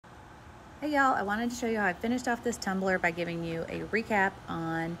Hey y'all, I wanted to show you how I finished off this Tumblr by giving you a recap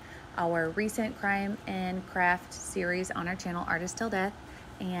on our recent crime and craft series on our channel, Artist Till Death.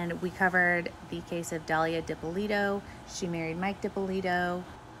 And we covered the case of Dalia Dippolito. She married Mike Dippolito.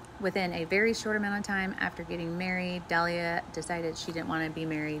 Within a very short amount of time after getting married, Dalia decided she didn't want to be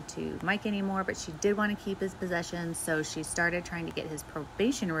married to Mike anymore, but she did want to keep his possessions, so she started trying to get his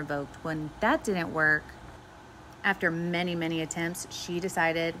probation revoked. When that didn't work, after many attempts, she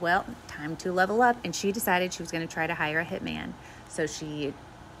decided, well, time to level up, and she decided she was going to try to hire a hitman. So she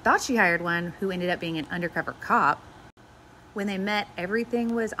thought she hired one who ended up being an undercover cop. When they met,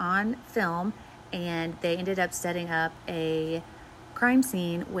 everything was on film, and they ended up setting up a crime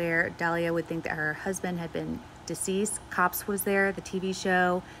scene where Dalia would think that her husband had been deceased. Cops was there, the TV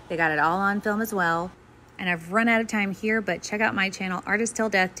show. They got it all on film as well. And I've run out of time here, but check out my channel, Artist Till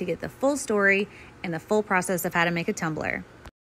Death, to get the full story and the full process of how to make a Tumblr.